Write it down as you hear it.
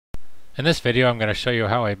In this video, I'm going to show you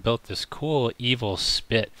how I built this cool evil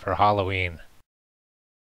spit for Halloween.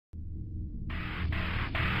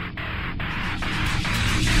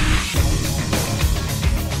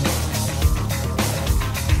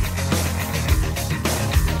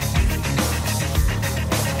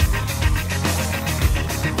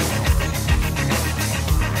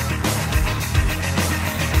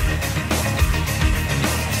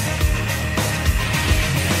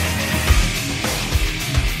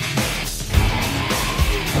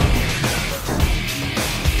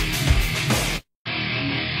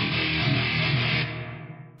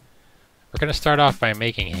 We're going to start off by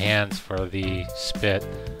making hands for the spit,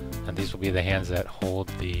 and these will be the hands that hold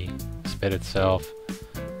the spit itself.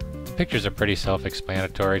 The pictures are pretty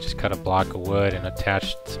self-explanatory. Just cut a block of wood and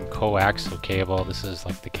attach some coaxial cable. This is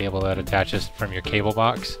like the cable that attaches from your cable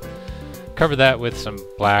box. Cover that with some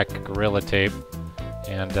black Gorilla Tape,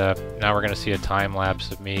 and now we're going to see a time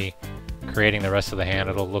lapse of me creating the rest of the hand.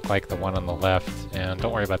 It'll look like the one on the left, and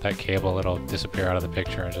don't worry about that cable, it'll disappear out of the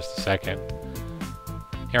picture in just a second.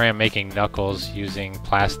 Here I am making knuckles using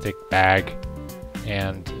plastic bag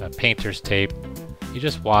and painter's tape. You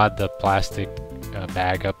just wad the plastic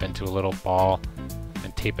bag up into a little ball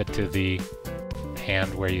and tape it to the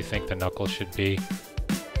hand where you think the knuckle should be.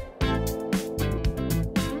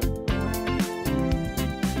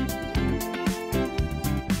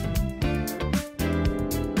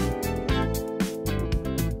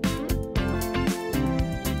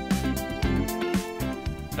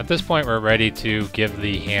 At this point, we're ready to give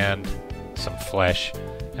the hand some flesh,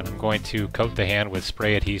 and I'm going to coat the hand with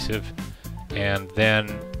spray adhesive and then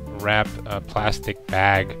wrap a plastic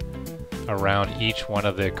bag around each one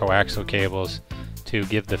of the coaxial cables to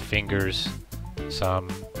give the fingers some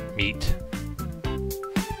meat.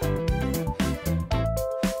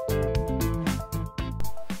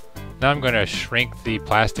 Now I'm going to shrink the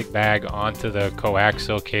plastic bag onto the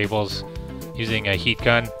coaxial cables using a heat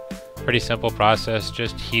gun. Pretty simple process.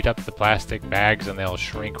 Just heat up the plastic bags and they'll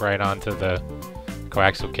shrink right onto the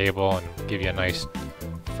coaxial cable and give you a nice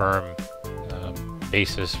firm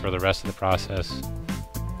basis for the rest of the process.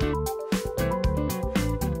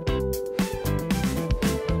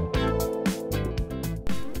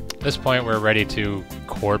 At this point, we're ready to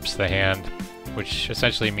corpse the hand, which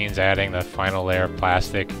essentially means adding the final layer of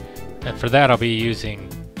plastic. And for that, I'll be using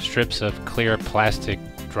strips of clear plastic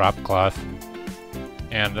drop cloth.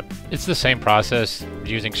 And it's the same process,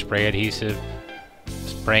 using spray adhesive,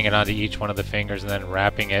 spraying it onto each one of the fingers and then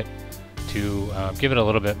wrapping it to give it a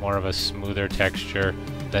little bit more of a smoother texture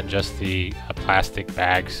than just the plastic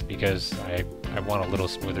bags, because I want a little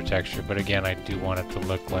smoother texture. But again, I do want it to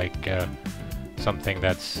look like something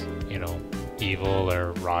that's, you know, evil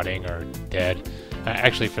or rotting or dead.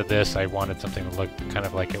 Actually, for this, I wanted something to look kind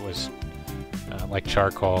of like it was like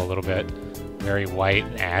charcoal a little bit, very white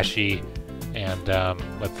and ashy, and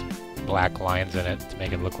with black lines in it to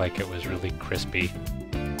make it look like it was really crispy.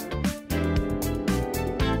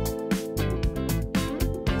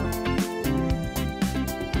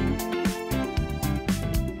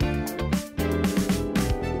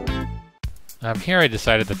 Here I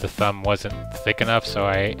decided that the thumb wasn't thick enough, so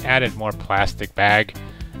I added more plastic bag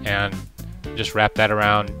and just wrapped that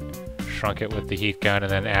around, shrunk it with the heat gun,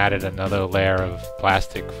 and then added another layer of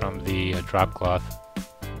plastic from the drop cloth.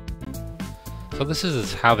 So this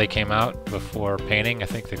is how they came out before painting. I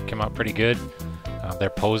think they came out pretty good. They're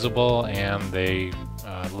posable and they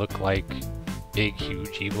look like big,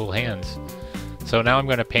 huge, evil hands. So now I'm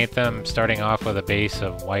going to paint them, starting off with a base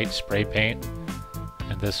of white spray paint.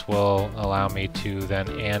 And this will allow me to then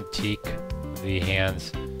antique the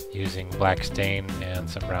hands using black stain and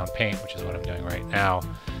some brown paint, which is what I'm doing right now.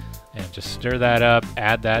 And just stir that up,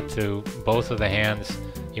 add that to both of the hands.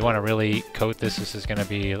 You want to really coat this. This is going to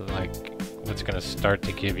be like what's going to start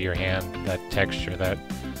to give your hand that texture, that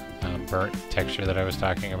burnt texture that I was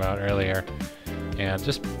talking about earlier. And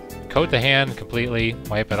just coat the hand completely,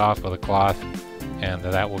 wipe it off with a cloth, and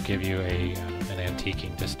that will give you an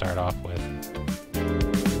antiquing to start off with.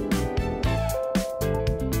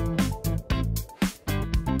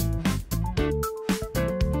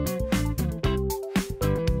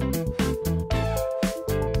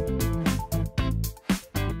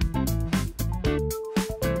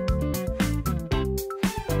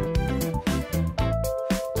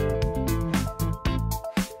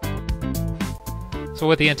 So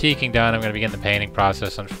with the antiquing done, I'm going to begin the painting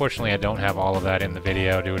process. Unfortunately, I don't have all of that in the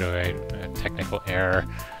video due to a technical error,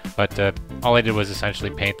 but all I did was essentially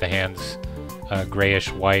paint the hands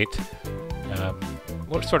grayish white,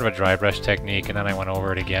 sort of a dry brush technique, and then I went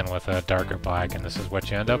over it again with a darker black, and this is what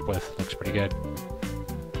you end up with. Looks pretty good.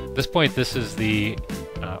 At this point, this is the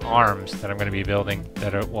arms that I'm going to be building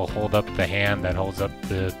that will hold up the hand that holds up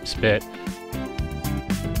the spit.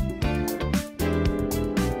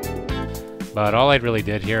 But all I really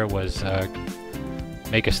did here was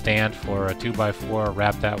make a stand for a 2x4,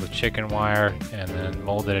 wrap that with chicken wire, and then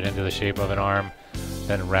molded it into the shape of an arm.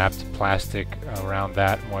 Then wrapped plastic around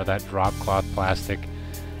that, more of that drop cloth plastic,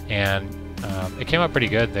 and it came out pretty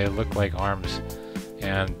good. They look like arms.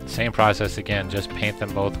 And same process again, just paint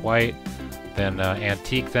them both white, then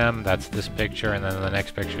antique them. That's this picture, and then in the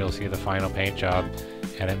next picture you'll see the final paint job,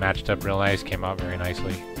 and it matched up real nice, came out very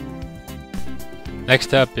nicely.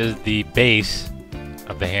 Next up is the base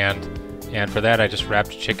of the hand, and for that I just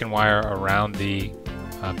wrapped chicken wire around the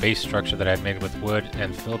base structure that I had made with wood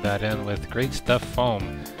and filled that in with great stuff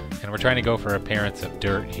foam. And we're trying to go for appearance of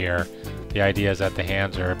dirt here. The idea is that the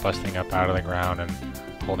hands are busting up out of the ground and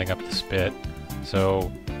holding up the spit.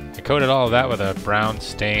 So I coated all of that with a brown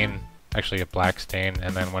stain, actually a black stain,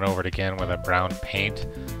 and then went over it again with a brown paint.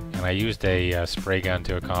 And I used a spray gun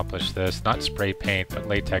to accomplish this. Not spray paint, but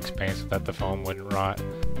latex paint so that the foam wouldn't rot.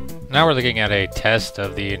 Now we're looking at a test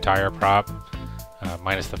of the entire prop,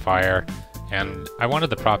 minus the fire. And I wanted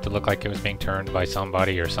the prop to look like it was being turned by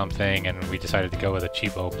somebody or something, and we decided to go with a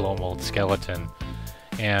cheapo blow mold skeleton.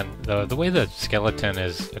 And the way the skeleton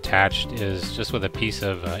is attached is just with a piece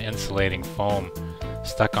of insulating foam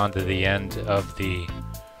stuck onto the end of the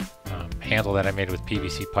handle that I made with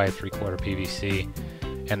PVC pipe, 3/4 PVC.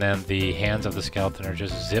 And then the hands of the skeleton are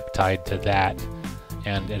just zip tied to that,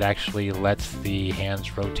 and it actually lets the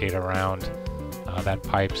hands rotate around that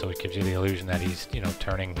pipe, so it gives you the illusion that he's, you know,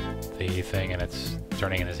 turning the thing and it's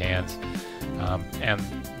turning in his hands. And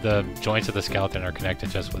the joints of the skeleton are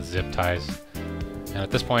connected just with zip ties. And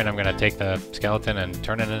at this point I'm going to take the skeleton and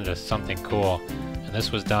turn it into something cool. And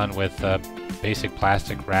this was done with basic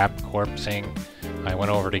plastic wrap corpsing. I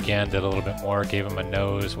went over it again, did a little bit more, gave him a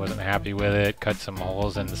nose, wasn't happy with it, cut some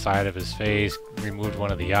holes in the side of his face, removed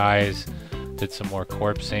one of the eyes, did some more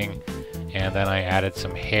corpsing, and then I added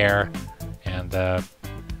some hair. And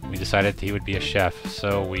we decided he would be a chef,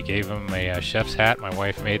 so we gave him a chef's hat. My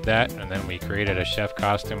wife made that, and then we created a chef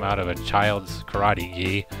costume out of a child's karate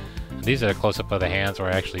gi. And these are a close-up of the hands where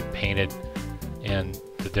I actually painted in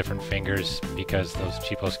the different fingers because those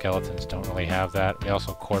cheapo skeletons don't really have that. We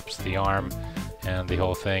also corpsed the arm and the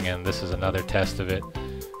whole thing, and this is another test of it,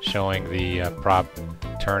 showing the prop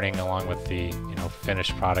turning along with the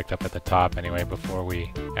finished product up at the top anyway before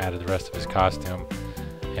we added the rest of his costume.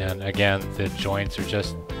 And again, the joints are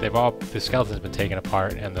just, the skeleton's been taken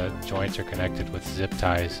apart and the joints are connected with zip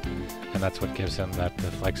ties, and that's what gives him the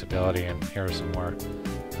flexibility. And here are some more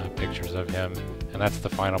pictures of him, and that's the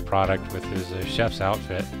final product with his chef's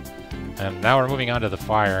outfit. And now we're moving on to the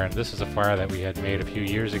fire, and this is a fire that we had made a few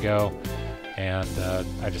years ago, and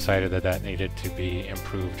I decided that needed to be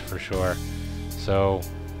improved for sure. So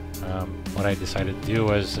what I decided to do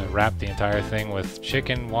was wrap the entire thing with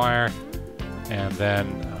chicken wire, and then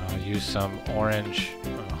use some orange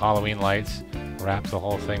Halloween lights, wrap the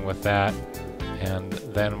whole thing with that, and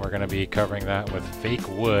then we're going to be covering that with fake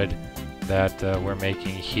wood that we're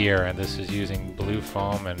making here. And this is using blue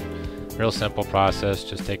foam, and real simple process.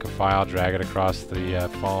 Just take a file, drag it across the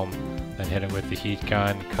foam, then hit it with the heat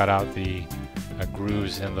gun, cut out the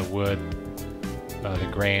grooves in the wood, the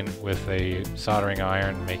grain with a soldering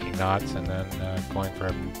iron, making knots, and then going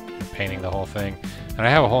for painting the whole thing. And I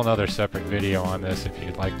have a whole nother separate video on this if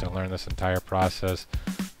you'd like to learn this entire process.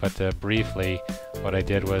 But briefly, what I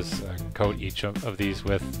did was coat each of these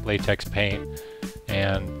with latex paint,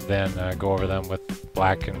 and then go over them with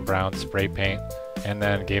black and brown spray paint, and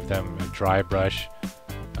then gave them a dry brush,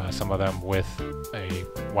 some of them with a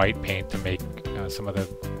white paint to make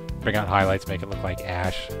bring out highlights, make it look like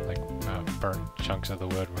ash, like burnt chunks of the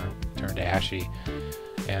wood were turned ashy.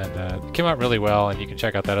 And it came out really well, and you can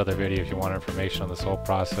check out that other video if you want information on this whole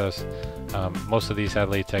process. Most of these had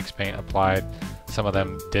latex paint applied, some of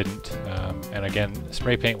them didn't. And again,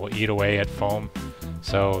 spray paint will eat away at foam,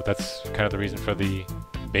 so that's kind of the reason for the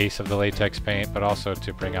base of the latex paint, but also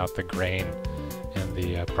to bring out the grain in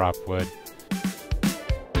the prop wood.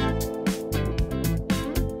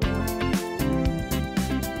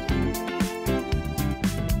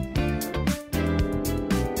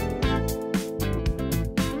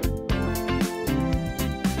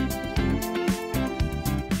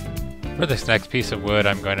 For this next piece of wood,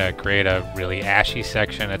 I'm going to create a really ashy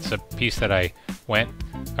section. It's a piece that I went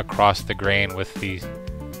across the grain with the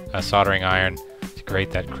soldering iron to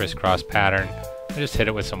create that crisscross pattern. I just hit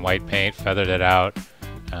it with some white paint, feathered it out,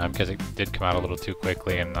 because it did come out a little too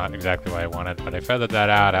quickly and not exactly what I wanted, but I feathered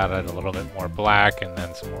that out, added a little bit more black and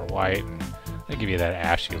then some more white, and they give you that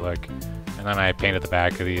ashy look. And then I painted the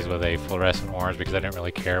back of these with a fluorescent orange because I didn't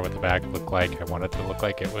really care what the back looked like. I wanted it to look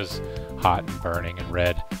like it was hot and burning and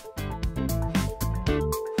red.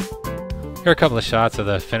 Here are a couple of shots of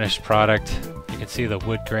the finished product. You can see the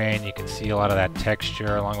wood grain, you can see a lot of that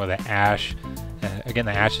texture along with the ash. Again,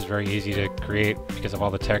 the ash is very easy to create because of all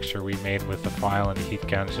the texture we made with the file and the heat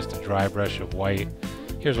gun. It's just a dry brush of white.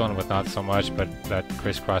 Here's one with not so much, but that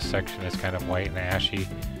crisscross section is kind of white and ashy.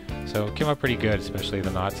 So it came out pretty good, especially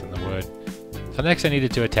the knots in the wood. So next I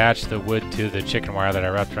needed to attach the wood to the chicken wire that I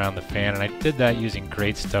wrapped around the fan, and I did that using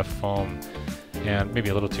Great Stuff foam, and maybe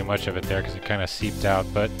a little too much of it there because it kind of seeped out.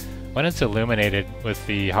 But when it's illuminated with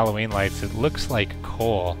the Halloween lights, it looks like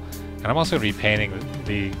coal. And I'm also going to be painting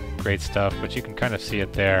the Great Stuff, but you can kind of see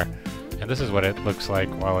it there. And this is what it looks like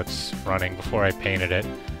while it's running before I painted it.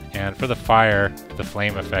 And for the fire, the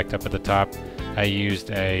flame effect up at the top, I used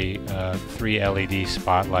a 3 LED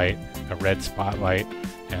spotlight, a red spotlight,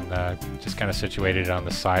 and just kind of situated it on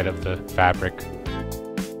the side of the fabric